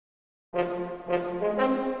Welcome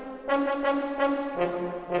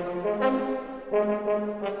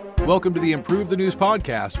to the Improve the News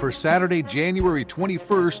podcast for Saturday, January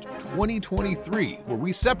 21st, 2023, where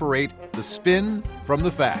we separate the spin from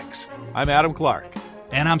the facts. I'm Adam Clark.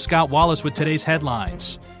 And I'm Scott Wallace with today's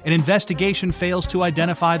headlines. An investigation fails to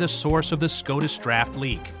identify the source of the SCOTUS draft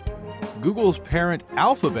leak. Google's parent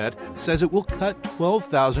Alphabet says it will cut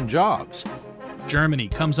 12,000 jobs. Germany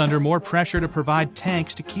comes under more pressure to provide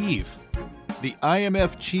tanks to Kyiv. The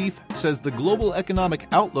IMF chief says the global economic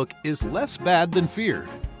outlook is less bad than feared.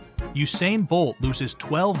 Usain Bolt loses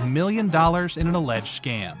 $12 million in an alleged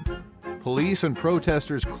scam. Police and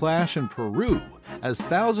protesters clash in Peru as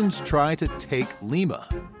thousands try to take Lima.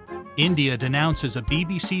 India denounces a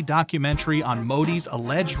BBC documentary on Modi's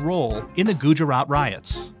alleged role in the Gujarat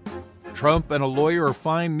riots. Trump and a lawyer are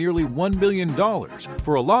fined nearly $1 billion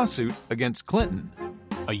for a lawsuit against Clinton.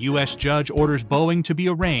 A U.S. judge orders Boeing to be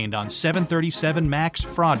arraigned on 737 MAX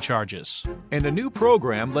fraud charges. And a new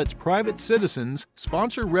program lets private citizens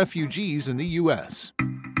sponsor refugees in the U.S.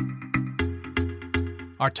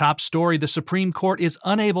 Our top story, the Supreme Court is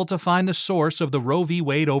unable to find the source of the Roe v.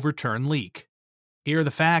 Wade overturn leak. Here are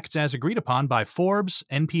the facts as agreed upon by Forbes,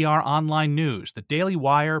 NPR Online News, The Daily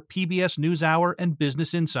Wire, PBS NewsHour, and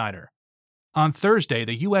Business Insider. On Thursday,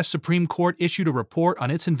 the U.S. Supreme Court issued a report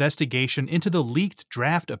on its investigation into the leaked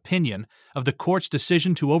draft opinion of the court's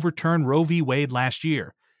decision to overturn Roe v. Wade last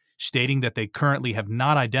year, stating that they currently have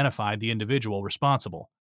not identified the individual responsible.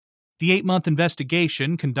 The 8-month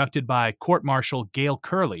investigation, conducted by Court Marshal Gail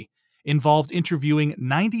Curley, involved interviewing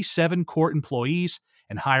 97 court employees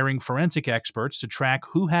and hiring forensic experts to track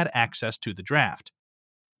who had access to the draft.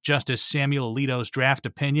 Justice Samuel Alito's draft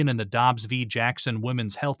opinion in the Dobbs v. Jackson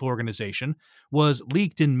Women's Health Organization was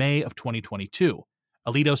leaked in May of 2022.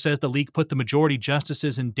 Alito says the leak put the majority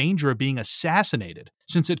justices in danger of being assassinated,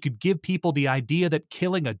 since it could give people the idea that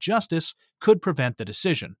killing a justice could prevent the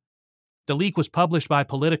decision. The leak was published by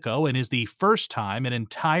Politico and is the first time an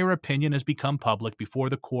entire opinion has become public before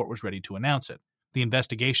the court was ready to announce it. The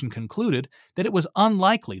investigation concluded that it was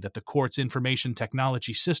unlikely that the court's information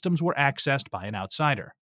technology systems were accessed by an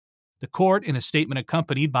outsider. The court, in a statement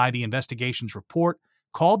accompanied by the investigation's report,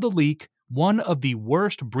 called the leak one of the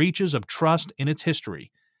worst breaches of trust in its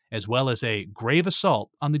history, as well as a grave assault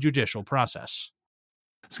on the judicial process.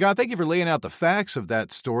 Scott, thank you for laying out the facts of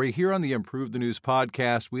that story. Here on the Improve the News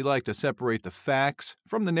podcast, we like to separate the facts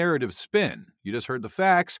from the narrative spin. You just heard the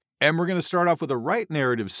facts, and we're going to start off with a right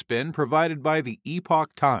narrative spin provided by the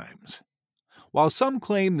Epoch Times. While some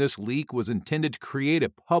claim this leak was intended to create a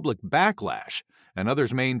public backlash, and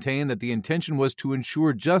others maintain that the intention was to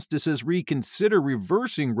ensure justices reconsider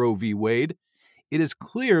reversing Roe v. Wade, it is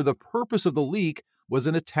clear the purpose of the leak was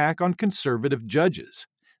an attack on conservative judges.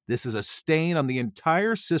 This is a stain on the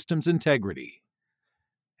entire system's integrity.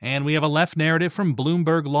 And we have a left narrative from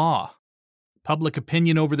Bloomberg Law. Public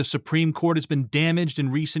opinion over the Supreme Court has been damaged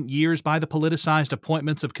in recent years by the politicized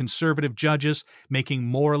appointments of conservative judges making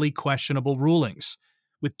morally questionable rulings.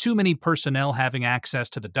 With too many personnel having access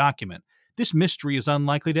to the document, this mystery is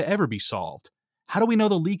unlikely to ever be solved. How do we know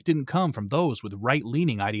the leak didn't come from those with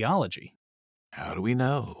right-leaning ideology? How do we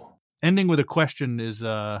know? Ending with a question is,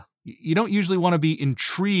 you don't usually want to be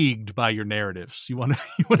intrigued by your narratives. You want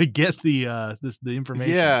to get the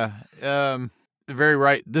information. Yeah, very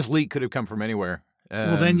right. This leak could have come from anywhere.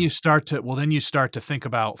 Well, then you start to think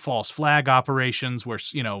about false flag operations where,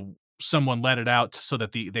 someone let it out so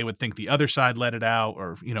that they would think the other side let it out,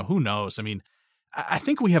 or, who knows? I mean, I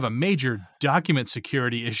think we have a major document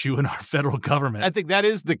security issue in our federal government. I think that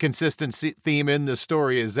is the consistent theme in this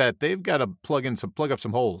story, is that they've got to plug up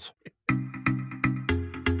some holes.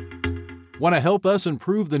 Want to help us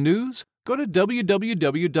improve the news? Go to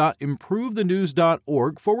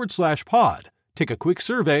www.improvethenews.org/pod. Take a quick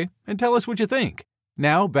survey and tell us what you think.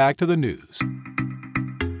 Now back to the news.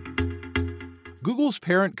 Google's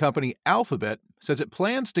parent company Alphabet says it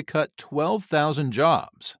plans to cut 12,000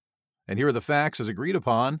 jobs. And here are the facts as agreed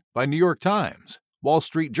upon by New York Times, Wall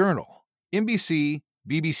Street Journal, NBC,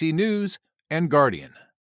 BBC News, and Guardian.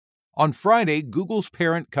 On Friday, Google's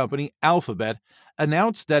parent company Alphabet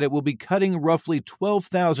announced that it will be cutting roughly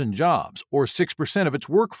 12,000 jobs, or 6% of its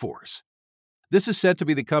workforce. This is set to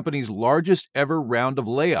be the company's largest ever round of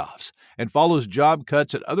layoffs and follows job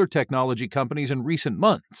cuts at other technology companies in recent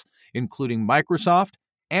months, including Microsoft,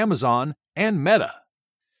 Amazon, and Meta.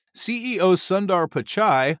 CEO Sundar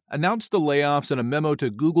Pichai announced the layoffs in a memo to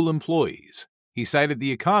Google employees. He cited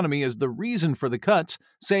the economy as the reason for the cuts,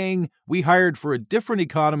 saying, "We hired for a different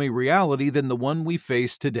economy reality than the one we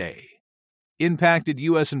face today." Impacted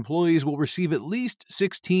U.S. employees will receive at least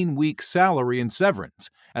 16 weeks' salary and severance,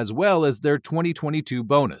 as well as their 2022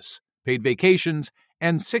 bonus, paid vacations,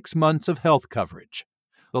 and 6 months of health coverage.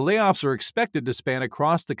 The layoffs are expected to span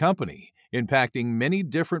across the company, impacting many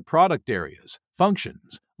different product areas,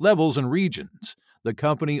 functions, levels, and regions. The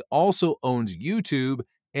company also owns YouTube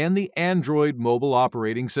and the Android mobile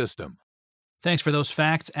operating system. Thanks for those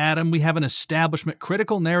facts, Adam. We have an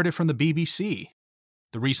establishment-critical narrative from the BBC.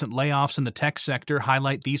 The recent layoffs in the tech sector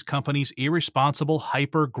highlight these companies' irresponsible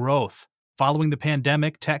hyper-growth. Following the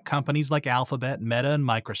pandemic, tech companies like Alphabet, Meta, and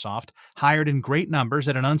Microsoft hired in great numbers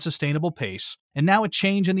at an unsustainable pace, and now a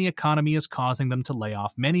change in the economy is causing them to lay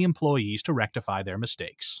off many employees to rectify their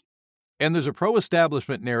mistakes. And there's a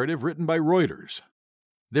pro-establishment narrative written by Reuters.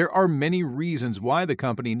 There are many reasons why the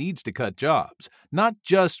company needs to cut jobs, not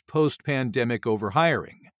just post-pandemic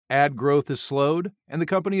overhiring. Ad growth has slowed, and the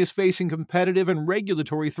company is facing competitive and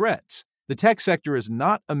regulatory threats. The tech sector is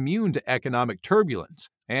not immune to economic turbulence,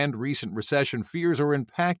 and recent recession fears are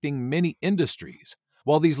impacting many industries.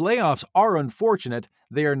 While these layoffs are unfortunate,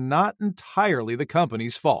 they are not entirely the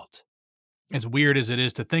company's fault. As weird as it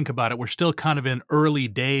is to think about it, we're still kind of in early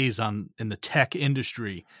days in the tech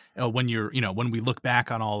industry. When we look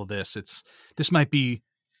back on all of this, this might be,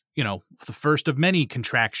 the first of many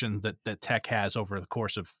contractions that tech has over the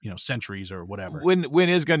course of, centuries or whatever. When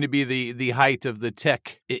is going to be the height of the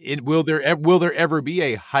tech? Will there ever be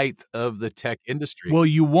a height of the tech industry? Well,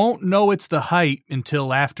 you won't know it's the height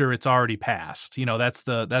until after it's already passed. That's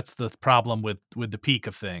the problem with the peak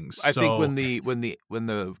of things. I think when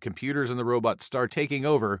the computers and the robots start taking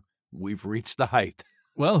over, we've reached the height.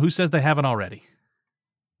 Well, who says they haven't already?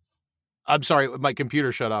 I'm sorry, my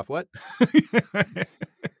computer shut off. What?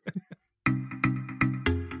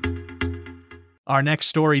 Our next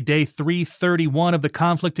story, day 331 of the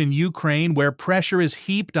conflict in Ukraine, where pressure is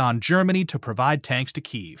heaped on Germany to provide tanks to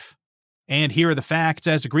Kyiv. And here are the facts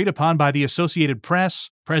as agreed upon by the Associated Press,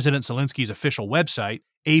 President Zelensky's official website,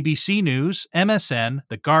 ABC News, MSN,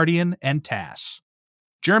 The Guardian, and TASS.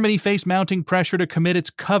 Germany faced mounting pressure to commit its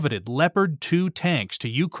coveted Leopard 2 tanks to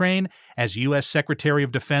Ukraine as U.S. Secretary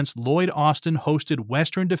of Defense Lloyd Austin hosted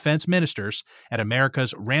Western defense ministers at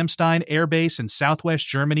America's Ramstein Air Base in southwest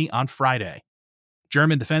Germany on Friday.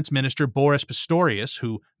 German Defense Minister Boris Pistorius,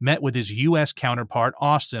 who met with his U.S. counterpart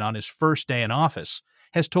Austin on his first day in office,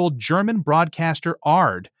 has told German broadcaster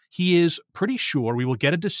ARD he is pretty sure we will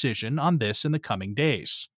get a decision on this in the coming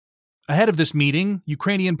days. Ahead of this meeting,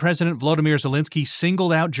 Ukrainian President Volodymyr Zelensky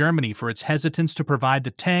singled out Germany for its hesitance to provide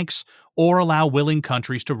the tanks or allow willing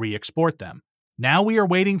countries to re-export them. Now we are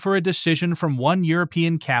waiting for a decision from one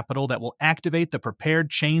European capital that will activate the prepared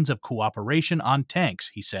chains of cooperation on tanks,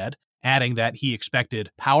 he said, adding that he expected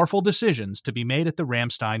powerful decisions to be made at the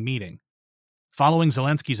Ramstein meeting. Following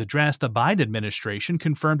Zelensky's address, the Biden administration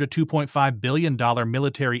confirmed a $2.5 billion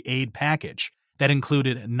military aid package that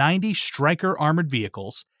included 90 Stryker armored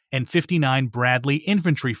vehicles and 59 Bradley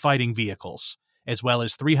infantry fighting vehicles, as well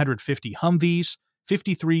as 350 Humvees,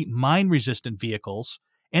 53 mine-resistant vehicles,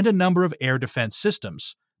 and a number of air defense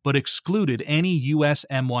systems, but excluded any U.S.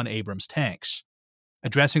 M1 Abrams tanks.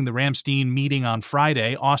 Addressing the Ramstein meeting on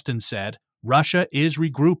Friday, Austin said, "Russia is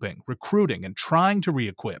regrouping, recruiting, and trying to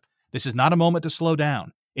re-equip. This is not a moment to slow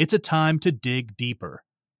down. It's a time to dig deeper.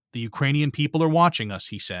 The Ukrainian people are watching us,"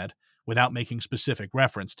 he said, without making specific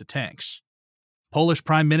reference to tanks. Polish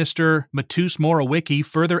Prime Minister Mateusz Morawiecki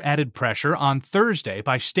further added pressure on Thursday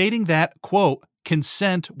by stating that, quote,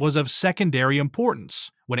 consent was of secondary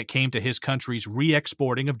importance when it came to his country's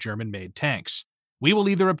re-exporting of German-made tanks. "We will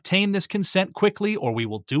either obtain this consent quickly or we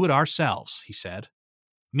will do it ourselves," he said.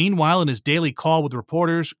 Meanwhile, in his daily call with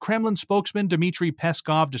reporters, Kremlin spokesman Dmitry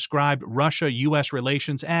Peskov described Russia-U.S.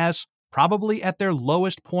 relations as probably at their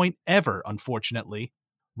lowest point ever, unfortunately.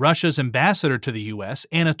 Russia's ambassador to the U.S.,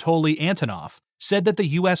 Anatoly Antonov, said that the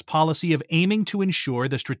U.S. policy of aiming to ensure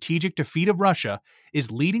the strategic defeat of Russia is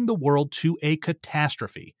leading the world to a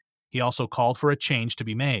catastrophe. He also called for a change to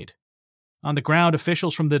be made. On the ground,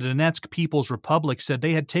 officials from the Donetsk People's Republic said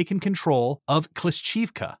they had taken control of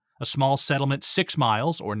Klishchivka, a small settlement 6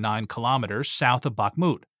 miles or 9 kilometers south of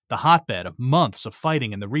Bakhmut, the hotbed of months of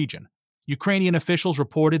fighting in the region. Ukrainian officials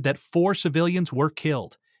reported that 4 civilians were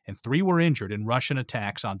killed and 3 were injured in Russian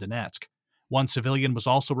attacks on Donetsk. 1 civilian was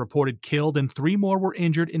also reported killed and 3 more were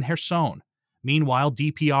injured in Kherson. Meanwhile,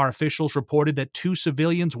 DPR officials reported that 2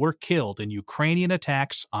 civilians were killed in Ukrainian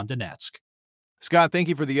attacks on Donetsk. Scott, thank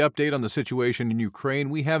you for the update on the situation in Ukraine.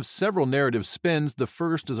 We have several narrative spins. The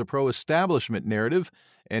first is a pro-establishment narrative,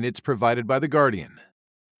 and it's provided by The Guardian.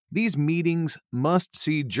 These meetings must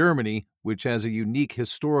see Germany which has a unique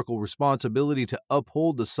historical responsibility to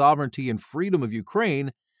uphold the sovereignty and freedom of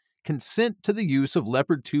Ukraine, consent to the use of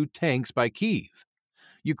Leopard 2 tanks by Kyiv.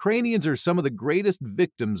 Ukrainians are some of the greatest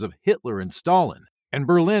victims of Hitler and Stalin, and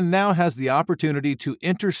Berlin now has the opportunity to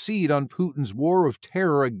intercede on Putin's war of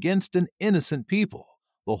terror against an innocent people.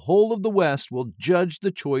 The whole of the West will judge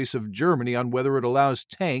the choice of Germany on whether it allows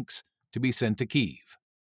tanks to be sent to Kyiv.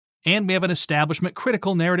 And we have an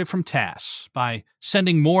establishment-critical narrative from TASS. By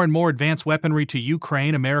sending more and more advanced weaponry to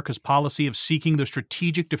Ukraine, America's policy of seeking the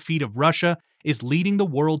strategic defeat of Russia is leading the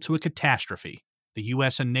world to a catastrophe. The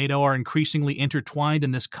U.S. and NATO are increasingly intertwined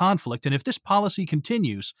in this conflict, and if this policy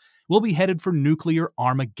continues, we'll be headed for nuclear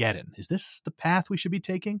Armageddon. Is this the path we should be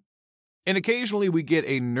taking? And occasionally we get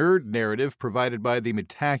a nerd narrative provided by the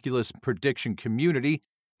Metaculus prediction community,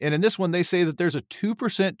 and in this one they say that there's a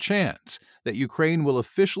 2% chance that Ukraine will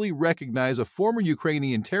officially recognize a former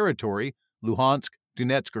Ukrainian territory, Luhansk,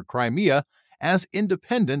 Donetsk, or Crimea, as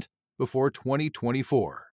independent before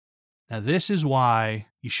 2024. Now this is why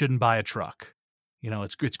you shouldn't buy a truck. You know,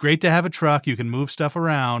 it's great to have a truck. You can move stuff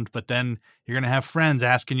around, but then you're going to have friends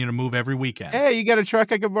asking you to move every weekend. Hey, you got a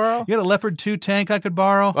truck I could borrow? You got a Leopard 2 tank I could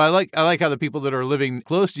borrow? Well, I like how the people that are living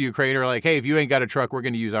close to Ukraine are like, hey, if you ain't got a truck, we're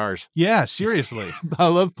going to use ours. Yeah, seriously. I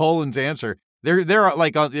love Poland's answer. They're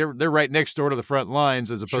right next door to the front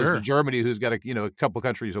lines as opposed to Germany, who's got a couple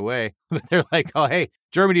countries away. They're like, oh, hey,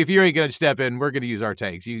 Germany, if you ain't going to step in, we're going to use our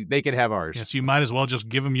tanks. They can have ours. Yes, you might as well just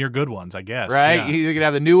give them your good ones, I guess. Right? Yeah. You can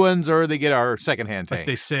have the new ones or they get our secondhand tanks. Like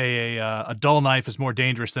they say, a dull knife is more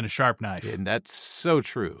dangerous than a sharp knife. And that's so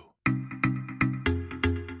true.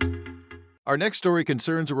 Our next story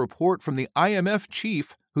concerns a report from the IMF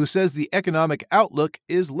chief who says the economic outlook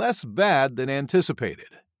is less bad than anticipated.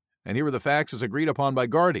 And here are the facts as agreed upon by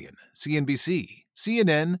Guardian, CNBC,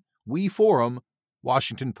 CNN, WeForum,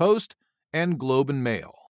 Washington Post, and Globe and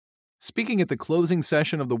Mail. Speaking at the closing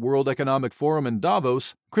session of the World Economic Forum in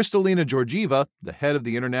Davos, Kristalina Georgieva, the head of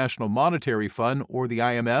the International Monetary Fund, or the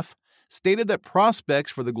IMF, stated that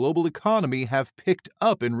prospects for the global economy have picked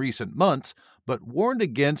up in recent months, but warned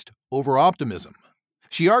against overoptimism.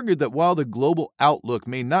 She argued that while the global outlook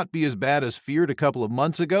may not be as bad as feared a couple of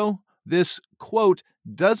months ago, this, quote,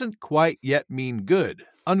 doesn't quite yet mean good,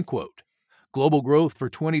 unquote. Global growth for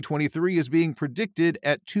 2023 is being predicted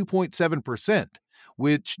at 2.7%,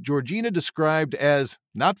 which Georgina described as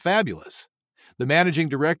not fabulous. The managing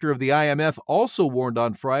director of the IMF also warned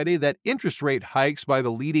on Friday that interest rate hikes by the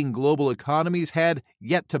leading global economies had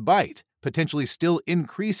yet to bite, potentially still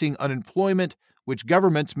increasing unemployment, which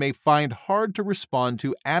governments may find hard to respond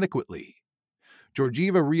to adequately.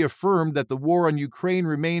 Georgieva reaffirmed that the war on Ukraine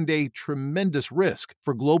remained a tremendous risk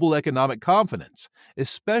for global economic confidence,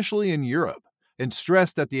 especially in Europe, and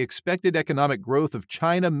stressed that the expected economic growth of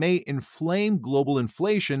China may inflame global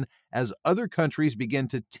inflation as other countries begin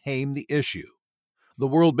to tame the issue. The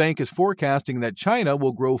World Bank is forecasting that China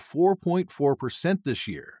will grow 4.4% this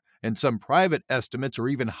year, and some private estimates are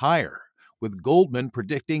even higher, with Goldman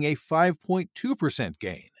predicting a 5.2%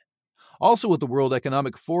 gain. Also at the World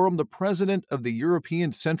Economic Forum, the president of the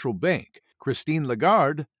European Central Bank, Christine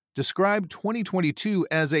Lagarde, described 2022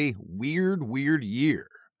 as a weird year,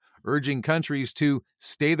 urging countries to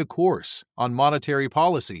stay the course on monetary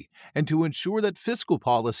policy and to ensure that fiscal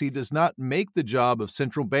policy does not make the job of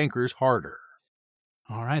central bankers harder.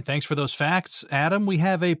 All right, thanks for those facts, Adam. We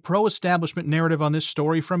have a pro-establishment narrative on this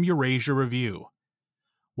story from Eurasia Review.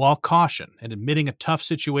 While caution and admitting a tough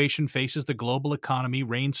situation faces the global economy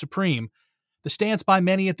reigns supreme, the stance by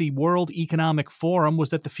many at the World Economic Forum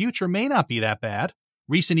was that the future may not be that bad.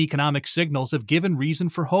 Recent economic signals have given reason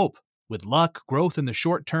for hope. With luck, growth in the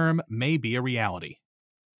short term may be a reality.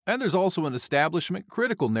 And there's also an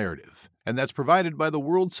establishment-critical narrative, and that's provided by the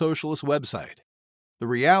World Socialist website. The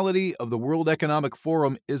reality of the World Economic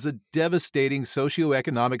Forum is a devastating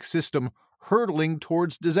socioeconomic system hurtling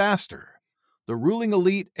towards disaster. The ruling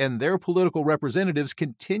elite and their political representatives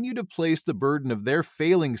continue to place the burden of their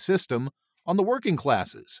failing system on the working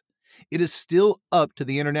classes. It is still up to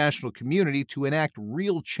the international community to enact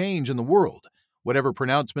real change in the world, whatever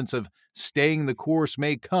pronouncements of staying the course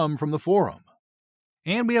may come from the forum.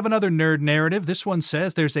 And we have another nerd narrative. This one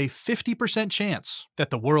says there's a 50% chance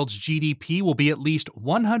that the world's GDP will be at least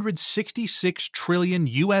 $166 trillion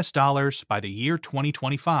by the year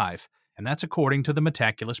 2025. And that's according to the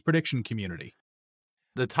Metaculus prediction community.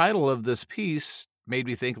 The title of this piece made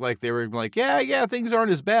me think like they were like, yeah, things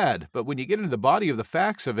aren't as bad. But when you get into the body of the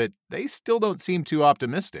facts of it, they still don't seem too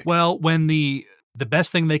optimistic. Well, when the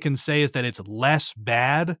best thing they can say is that it's less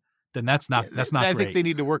bad, then that's not great. I think they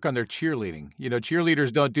need to work on their cheerleading. You know,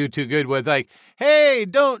 cheerleaders don't do too good with like, hey,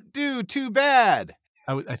 don't do too bad.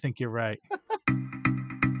 I think you're right.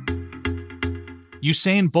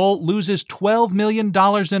 Usain Bolt loses $12 million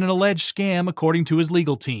in an alleged scam, according to his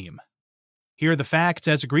legal team. Here are the facts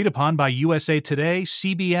as agreed upon by USA Today,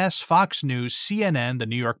 CBS, Fox News, CNN, The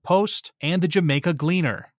New York Post, and the Jamaica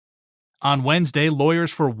Gleaner. On Wednesday,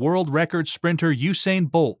 lawyers for world record sprinter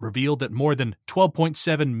Usain Bolt revealed that more than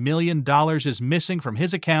 $12.7 million is missing from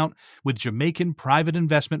his account with Jamaican private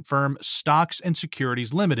investment firm Stocks and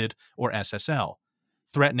Securities Limited, or SSL,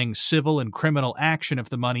 threatening civil and criminal action if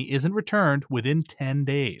the money isn't returned within 10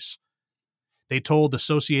 days. They told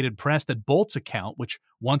Associated Press that Bolt's account, which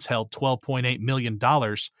once held $12.8 million,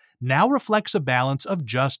 now reflects a balance of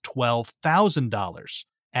just $12,000.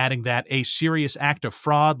 Adding that a serious act of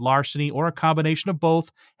fraud, larceny, or a combination of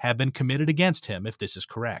both have been committed against him if this is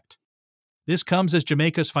correct. This comes as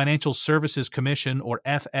Jamaica's Financial Services Commission, or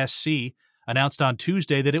FSC, announced on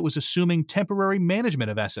Tuesday that it was assuming temporary management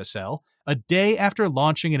of SSL a day after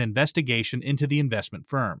launching an investigation into the investment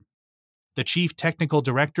firm. The chief technical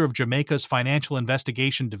director of Jamaica's Financial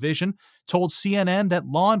Investigation Division told CNN that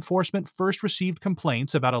law enforcement first received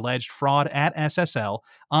complaints about alleged fraud at SSL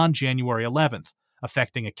on January 11th.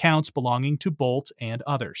 Affecting accounts belonging to Bolt and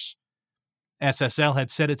others. SSL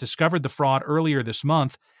had said it discovered the fraud earlier this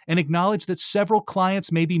month and acknowledged that several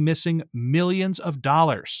clients may be missing millions of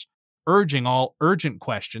dollars, urging all urgent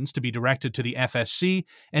questions to be directed to the FSC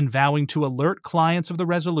and vowing to alert clients of the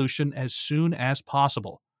resolution as soon as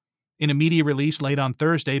possible. In a media release late on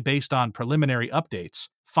Thursday based on preliminary updates,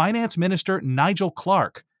 Finance Minister Nigel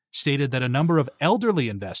Clark stated that a number of elderly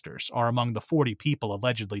investors are among the 40 people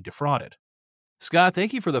allegedly defrauded. Scott,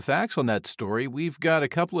 thank you for the facts on that story. We've got a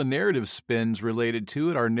couple of narrative spins related to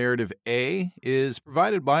it. Our narrative A is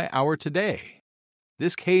provided by Our Today.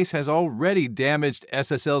 This case has already damaged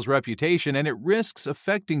SSL's reputation, and it risks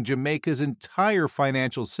affecting Jamaica's entire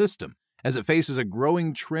financial system as it faces a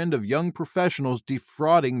growing trend of young professionals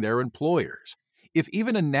defrauding their employers. If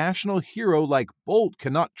even a national hero like Bolt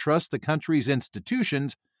cannot trust the country's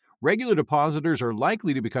institutions, regular depositors are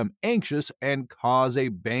likely to become anxious and cause a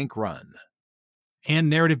bank run.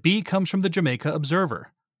 And narrative B comes from the Jamaica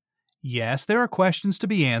Observer. Yes, there are questions to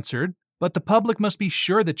be answered, but the public must be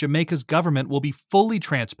sure that Jamaica's government will be fully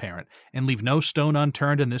transparent and leave no stone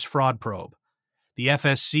unturned in this fraud probe. The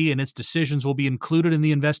FSC and its decisions will be included in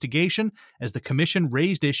the investigation as the Commission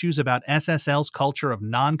raised issues about SSL's culture of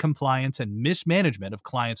non-compliance and mismanagement of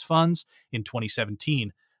clients' funds in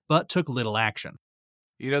 2017, but took little action.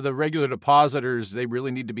 You know, the regular depositors, they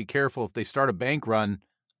really need to be careful. If they start a bank run,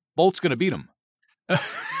 Bolt's going to beat them. There's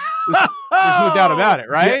no doubt about it,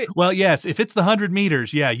 right? Yeah, well, yes. If it's the 100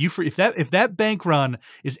 meters, yeah. If that bank run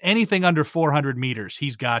is anything under 400 meters,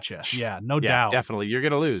 he's got you. Yeah, no doubt. Definitely. You're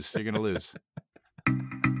going to lose. You're going to lose.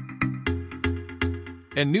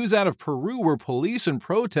 And news out of Peru where police and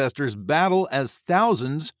protesters battle as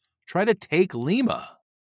thousands try to take Lima.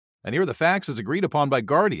 And here are the facts as agreed upon by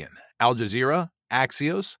Guardian, Al Jazeera,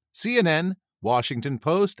 Axios, CNN, Washington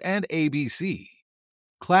Post, and ABC.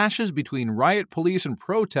 Clashes between riot police and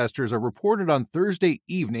protesters are reported on Thursday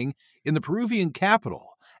evening in the Peruvian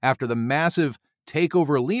capital after the massive Take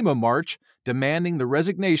Over Lima march demanding the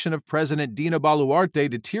resignation of President Dina Boluarte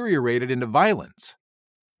deteriorated into violence.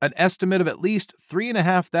 An estimate of at least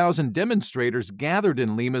 3,500 demonstrators gathered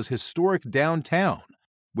in Lima's historic downtown,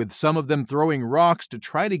 with some of them throwing rocks to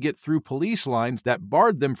try to get through police lines that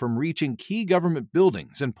barred them from reaching key government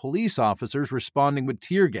buildings and police officers responding with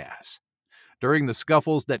tear gas. During the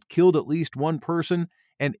scuffles that killed at least one person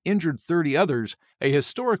and injured 30 others, a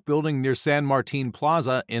historic building near San Martin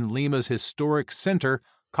Plaza in Lima's historic center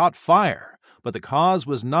caught fire, but the cause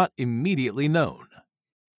was not immediately known.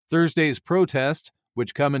 Thursday's protests,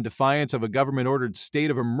 which come in defiance of a government-ordered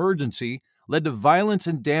state of emergency, led to violence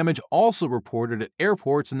and damage also reported at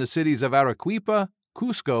airports in the cities of Arequipa,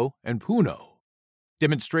 Cusco, and Puno.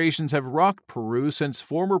 Demonstrations have rocked Peru since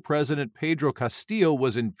former President Pedro Castillo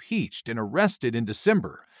was impeached and arrested in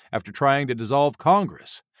December after trying to dissolve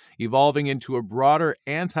Congress, evolving into a broader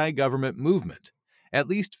anti-government movement. At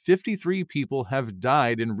least 53 people have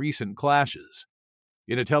died in recent clashes.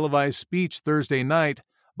 In a televised speech Thursday night,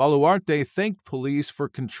 Boluarte thanked police for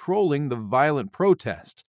controlling the violent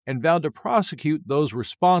protests and vowed to prosecute those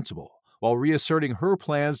responsible, while reasserting her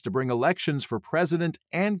plans to bring elections for president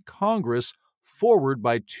and Congress forward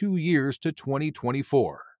by 2 years to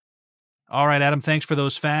 2024. All right, Adam, thanks for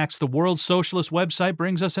those facts. The World Socialist website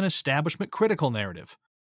brings us an establishment-critical narrative.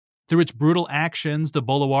 Through its brutal actions, the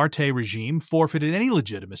Boluarte regime forfeited any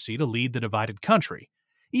legitimacy to lead the divided country.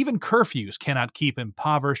 Even curfews cannot keep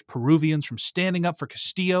impoverished Peruvians from standing up for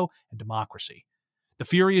Castillo and democracy. The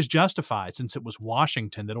fury is justified since it was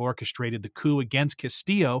Washington that orchestrated the coup against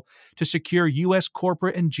Castillo to secure U.S.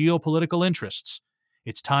 corporate and geopolitical interests.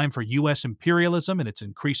 It's time for U.S. imperialism and its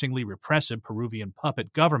increasingly repressive Peruvian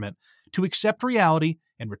puppet government to accept reality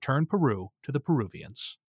and return Peru to the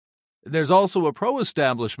Peruvians. There's also a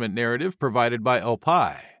pro-establishment narrative provided by El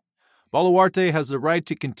Pai. Boluarte has the right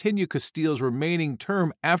to continue Castillo's remaining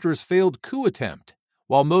term after his failed coup attempt.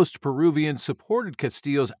 While most Peruvians supported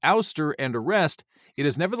Castillo's ouster and arrest, it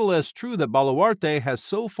is nevertheless true that Boluarte has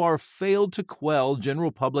so far failed to quell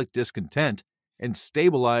general public discontent and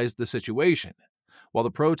stabilize the situation. While the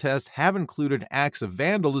protests have included acts of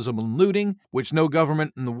vandalism and looting, which no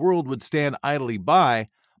government in the world would stand idly by,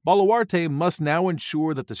 Boluarte must now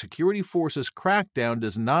ensure that the security forces' crackdown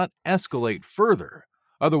does not escalate further.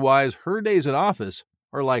 Otherwise, her days in office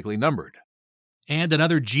are likely numbered. And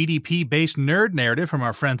another GDP-based nerd narrative from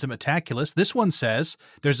our friends at Metaculus. This one says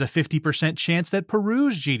there's a 50% chance that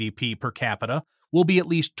Peru's GDP per capita will be at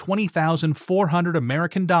least $20,400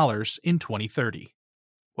 American dollars in 2030.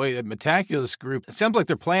 Wait, the Metaculus group, it sounds like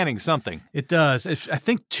they're planning something. It does. I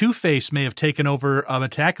think Two-Face may have taken over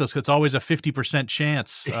Metaculus because it's always a 50%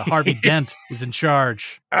 chance. Harvey Dent is in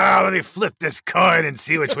charge. Let me flip this coin and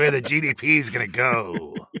see which way the GDP is going to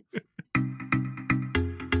go.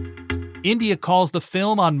 India calls the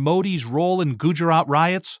film on Modi's role in Gujarat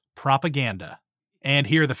riots propaganda. And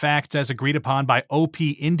here are the facts as agreed upon by OP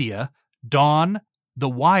India, Dawn, The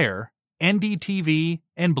Wire, NDTV,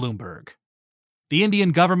 and Bloomberg. The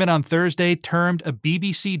Indian government on Thursday termed a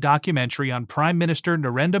BBC documentary on Prime Minister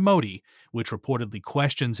Narendra Modi, which reportedly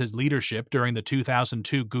questions his leadership during the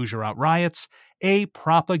 2002 Gujarat riots, a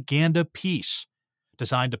propaganda piece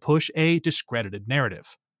designed to push a discredited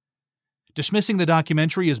narrative. Dismissing the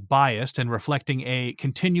documentary as biased and reflecting a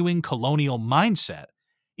continuing colonial mindset,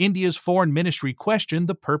 India's foreign ministry questioned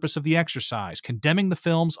the purpose of the exercise, condemning the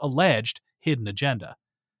film's alleged hidden agenda.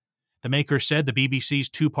 The maker said the BBC's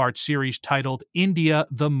two-part series titled India,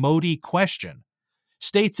 the Modi Question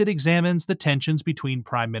states it examines the tensions between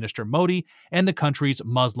Prime Minister Modi and the country's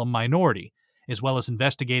Muslim minority, as well as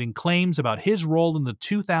investigating claims about his role in the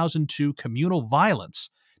 2002 communal violence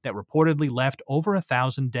that reportedly left over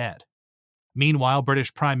 1,000 dead. Meanwhile,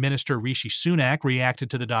 British Prime Minister Rishi Sunak reacted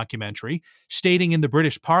to the documentary, stating in the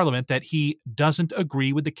British Parliament that he doesn't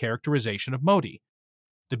agree with the characterization of Modi.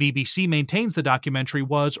 The BBC maintains the documentary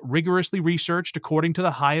was rigorously researched according to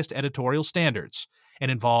the highest editorial standards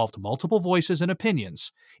and involved multiple voices and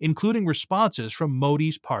opinions, including responses from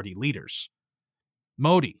Modi's party leaders.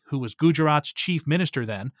 Modi, who was Gujarat's chief minister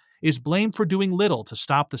then, is blamed for doing little to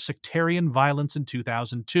stop the sectarian violence in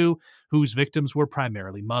 2002, whose victims were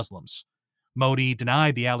primarily Muslims. Modi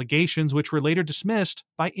denied the allegations, which were later dismissed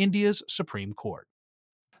by India's Supreme Court.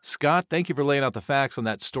 Scott, thank you for laying out the facts on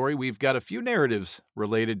that story. We've got a few narratives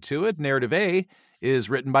related to it. Narrative A is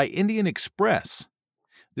written by Indian Express.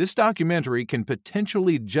 This documentary can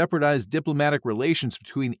potentially jeopardize diplomatic relations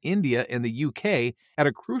between India and the UK at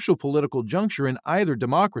a crucial political juncture in either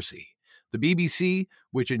democracy. The BBC,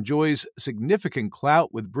 which enjoys significant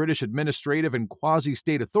clout with British administrative and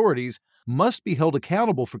quasi-state authorities, must be held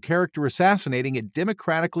accountable for character assassinating a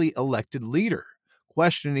democratically elected leader,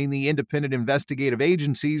 questioning the independent investigative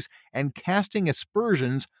agencies, and casting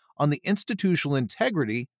aspersions on the institutional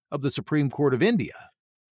integrity of the Supreme Court of India.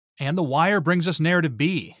 And The Wire brings us narrative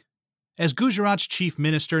B. As Gujarat's chief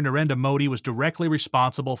minister, Narendra Modi was directly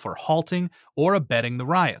responsible for halting or abetting the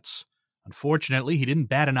riots. Unfortunately, he didn't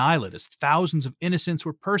bat an eyelid as thousands of innocents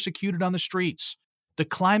were persecuted on the streets. The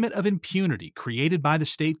climate of impunity created by the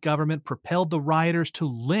state government propelled the rioters to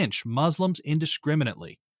lynch Muslims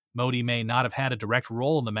indiscriminately. Modi may not have had a direct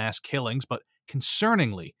role in the mass killings, but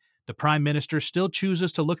concerningly, the prime minister still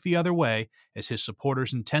chooses to look the other way as his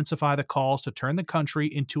supporters intensify the calls to turn the country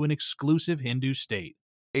into an exclusive Hindu state.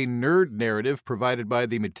 A nerd narrative provided by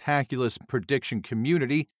the Metaculus prediction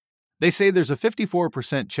community. They say there's a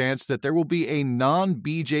 54% chance that there will be a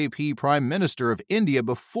non-BJP Prime Minister of India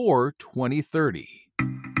before 2030.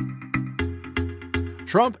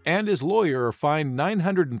 Trump and his lawyer are fined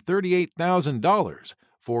 $938,000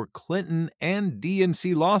 for Clinton and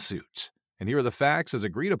DNC lawsuits. And here are the facts as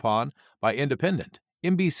agreed upon by Independent,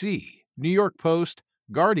 NBC, New York Post,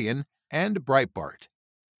 Guardian, and Breitbart.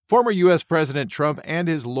 Former U.S. President Trump and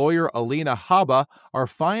his lawyer Alina Habba are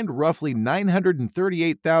fined roughly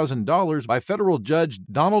 $938,000 by federal judge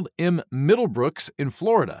Donald M. Middlebrooks in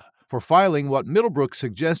Florida for filing what Middlebrooks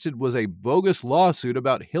suggested was a bogus lawsuit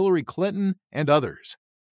about Hillary Clinton and others.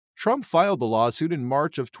 Trump filed the lawsuit in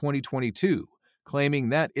March of 2022, claiming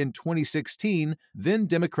that in 2016, then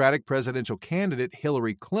Democratic presidential candidate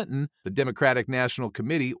Hillary Clinton, the Democratic National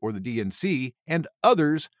Committee, or the DNC, and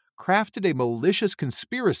others crafted a malicious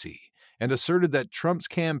conspiracy and asserted that Trump's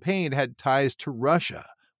campaign had ties to Russia,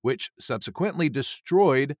 which subsequently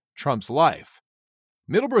destroyed Trump's life.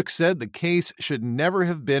 Middlebrook said the case should never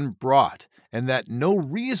have been brought and that no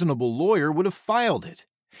reasonable lawyer would have filed it.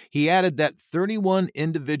 He added that 31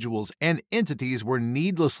 individuals and entities were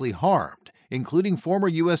needlessly harmed, including former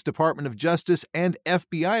U.S. Department of Justice and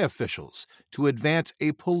FBI officials, to advance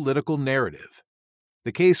a political narrative.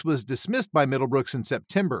 The case was dismissed by Middlebrooks in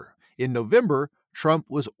September. In November, Trump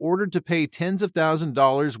was ordered to pay tens of thousands of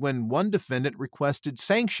dollars when one defendant requested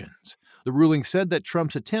sanctions. The ruling said that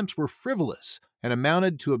Trump's attempts were frivolous and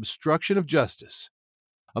amounted to obstruction of justice.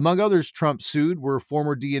 Among others Trump sued were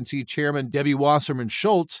former DNC Chairman Debbie Wasserman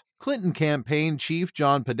Schultz, Clinton campaign chief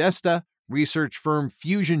John Podesta, research firm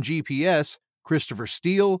Fusion GPS, Christopher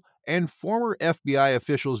Steele, and former FBI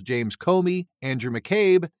officials James Comey, Andrew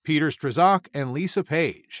McCabe, Peter Strzok, and Lisa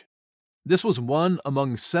Page. This was one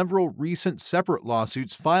among several recent separate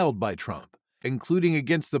lawsuits filed by Trump, including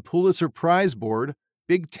against the Pulitzer Prize Board,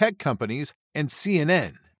 big tech companies, and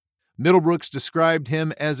CNN. Middlebrooks described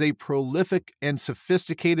him as a prolific and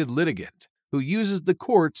sophisticated litigant who uses the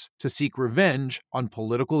courts to seek revenge on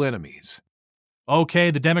political enemies. Okay,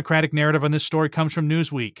 the Democratic narrative on this story comes from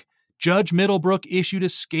Newsweek. Judge Middlebrook issued a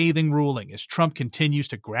scathing ruling as Trump continues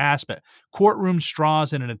to grasp at courtroom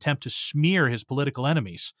straws in an attempt to smear his political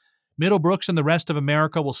enemies. Middlebrooks and the rest of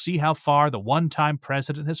America will see how far the one-time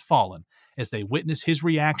president has fallen as they witness his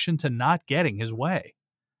reaction to not getting his way.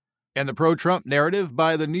 And the pro-Trump narrative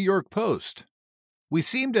by the New York Post. We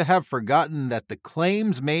seem to have forgotten that the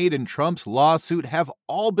claims made in Trump's lawsuit have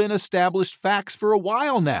all been established facts for a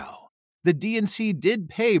while now. The DNC did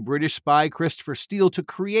pay British spy Christopher Steele to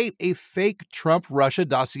create a fake Trump-Russia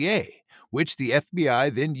dossier, which the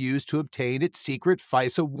FBI then used to obtain its secret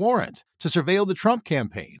FISA warrant to surveil the Trump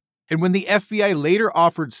campaign. And when the FBI later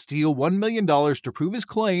offered Steele $1 million to prove his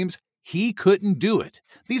claims, he couldn't do it.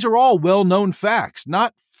 These are all well-known facts,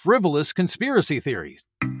 not frivolous conspiracy theories.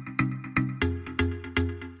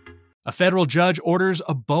 A federal judge orders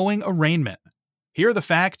a Boeing arraignment. Here are the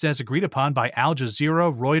facts as agreed upon by Al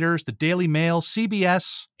Jazeera, Reuters, the Daily Mail,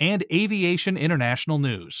 CBS, and Aviation International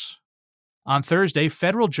News. On Thursday,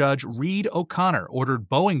 federal judge Reed O'Connor ordered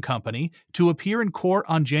Boeing Company to appear in court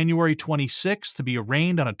on January 26 to be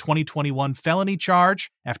arraigned on a 2021 felony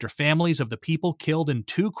charge after families of the people killed in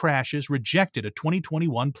 2 crashes rejected a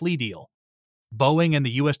 2021 plea deal. Boeing and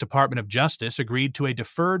the U.S. Department of Justice agreed to a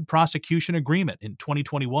deferred prosecution agreement in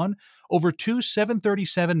 2021 over 2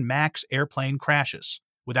 737 MAX airplane crashes.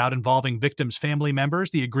 Without involving victims' family members,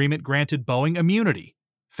 the agreement granted Boeing immunity.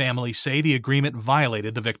 Families say the agreement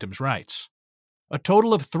violated the victims' rights. A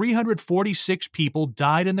total of 346 people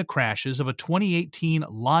died in the crashes of a 2018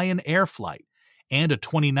 Lion Air flight and a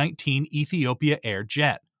 2019 Ethiopia Air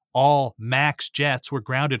jet. All MAX jets were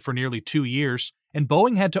grounded for nearly 2 years, and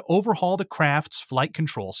Boeing had to overhaul the craft's flight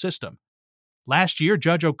control system. Last year,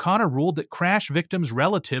 Judge O'Connor ruled that crash victims'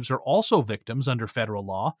 relatives are also victims under federal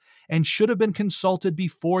law and should have been consulted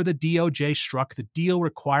before the DOJ struck the deal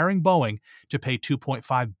requiring Boeing to pay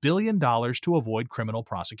 $2.5 billion to avoid criminal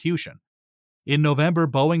prosecution. In November,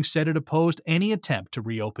 Boeing said it opposed any attempt to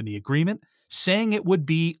reopen the agreement, saying it would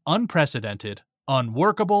be unprecedented,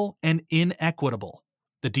 unworkable, and inequitable.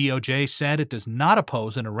 The DOJ said it does not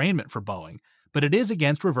oppose an arraignment for Boeing, but it is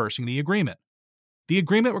against reversing the agreement. The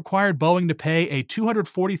agreement required Boeing to pay a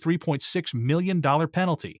 $243.6 million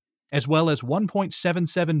penalty, as well as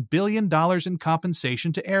 $1.77 billion in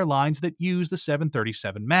compensation to airlines that use the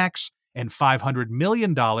 737 MAX, and $500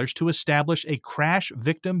 million to establish a crash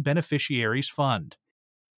victim beneficiaries fund.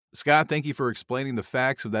 Scott, thank you for explaining the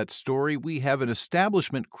facts of that story. We have an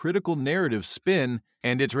establishment-critical narrative spin,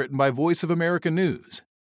 and it's written by Voice of America News.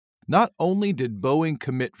 Not only did Boeing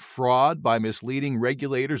commit fraud by misleading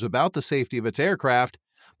regulators about the safety of its aircraft,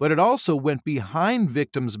 but it also went behind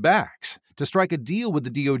victims' backs to strike a deal with the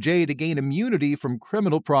DOJ to gain immunity from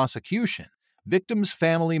criminal prosecution. Victims'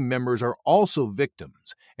 family members are also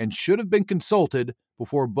victims and should have been consulted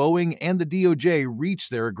before Boeing and the DOJ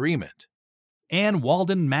reached their agreement. And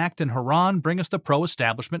Walden, Macht, and Haran bring us the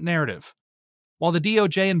pro-establishment narrative. While the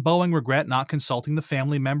DOJ and Boeing regret not consulting the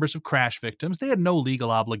family members of crash victims, they had no legal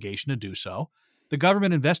obligation to do so. The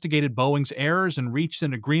government investigated Boeing's errors and reached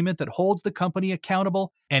an agreement that holds the company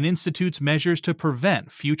accountable and institutes measures to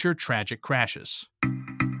prevent future tragic crashes.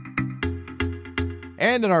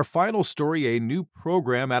 And in our final story, a new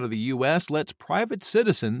program out of the U.S. lets private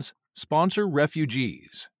citizens sponsor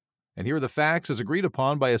refugees. And here are the facts as agreed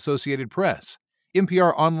upon by Associated Press.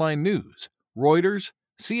 NPR Online News, Reuters,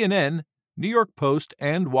 CNN, New York Post,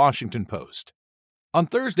 and Washington Post. On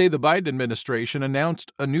Thursday, the Biden administration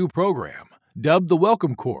announced a new program, dubbed the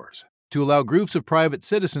Welcome Corps, to allow groups of private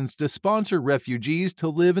citizens to sponsor refugees to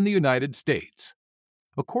live in the United States.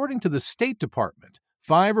 According to the State Department,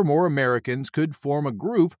 5 or more Americans could form a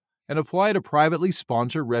group and apply to privately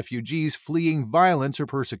sponsor refugees fleeing violence or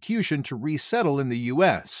persecution to resettle in the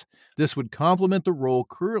U.S. This would complement the role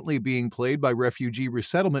currently being played by refugee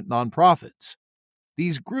resettlement nonprofits.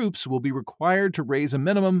 These groups will be required to raise a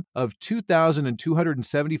minimum of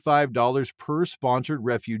 $2,275 per sponsored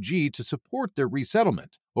refugee to support their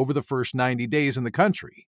resettlement over the first 90 days in the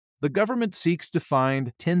country. The government seeks to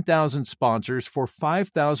find 10,000 sponsors for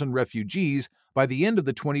 5,000 refugees by the end of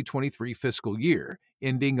the 2023 fiscal year,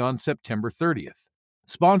 ending on September 30th.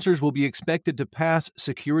 Sponsors will be expected to pass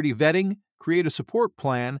security vetting, create a support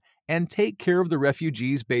plan, and take care of the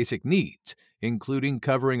refugees' basic needs, including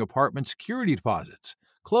covering apartment security deposits,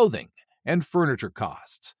 clothing, and furniture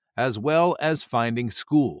costs, as well as finding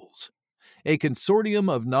schools. A consortium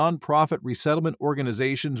of nonprofit resettlement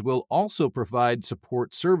organizations will also provide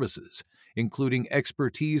support services, including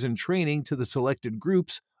expertise and training to the selected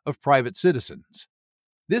groups of private citizens.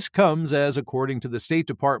 This comes as, according to the State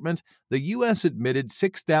Department, the U.S. admitted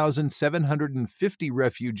 6,750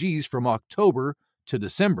 refugees from October to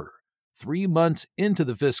December, 3 months into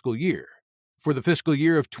the fiscal year. For the fiscal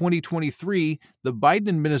year of 2023, the Biden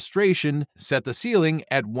administration set the ceiling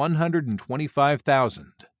at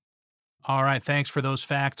 125,000. All right, thanks for those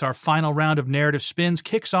facts. Our final round of narrative spins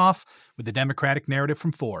kicks off with the Democratic narrative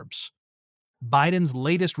from Forbes. Biden's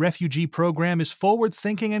latest refugee program is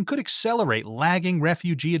forward-thinking and could accelerate lagging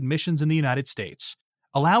refugee admissions in the United States.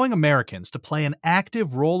 Allowing Americans to play an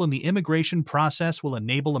active role in the immigration process will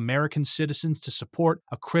enable American citizens to support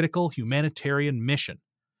a critical humanitarian mission.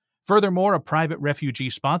 Furthermore, a private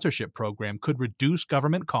refugee sponsorship program could reduce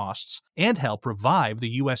government costs and help revive the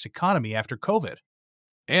U.S. economy after COVID.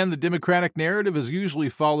 And the Democratic narrative is usually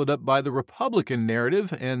followed up by the Republican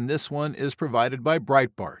narrative, and this one is provided by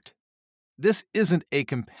Breitbart. This isn't a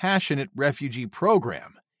compassionate refugee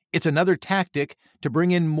program. It's another tactic to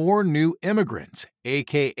bring in more new immigrants,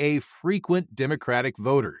 aka frequent Democratic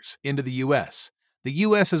voters, into the U.S. The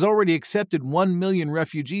U.S. has already accepted 1 million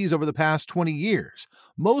refugees over the past 20 years,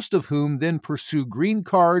 most of whom then pursue green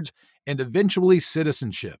cards and eventually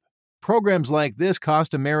citizenship. Programs like this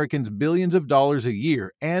cost Americans billions of dollars a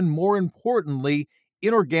year and, more importantly,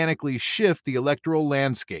 inorganically shift the electoral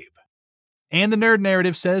landscape. And the nerd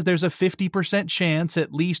narrative says there's a 50% chance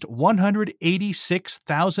at least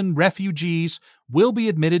 186,000 refugees will be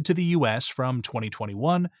admitted to the U.S. from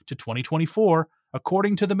 2021 to 2024,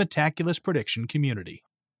 according to the Metaculus prediction community.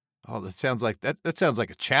 Oh, that sounds like that sounds like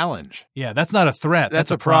a challenge. Yeah, that's not a threat.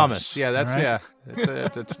 That's a promise. Yeah, that's right? I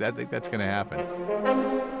think that's going to happen.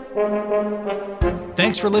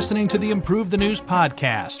 Thanks for listening to the Improve the News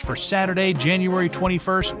podcast for Saturday, January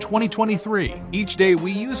 21st, 2023. Each day,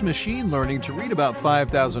 we use machine learning to read about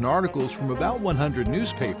 5,000 articles from about 100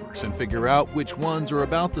 newspapers and figure out which ones are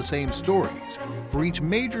about the same stories. For each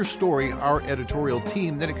major story, our editorial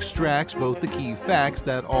team then extracts both the key facts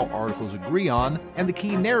that all articles agree on and the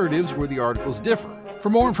key narratives where the articles differ. For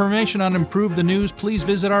more information on Improve the News, please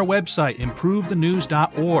visit our website,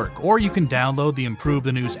 improvethenews.org, or you can download the Improve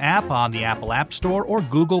the News app on the Apple App Store or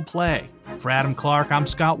Google Play. For Adam Clark, I'm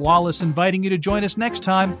Scott Wallace, inviting you to join us next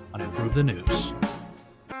time on Improve the News.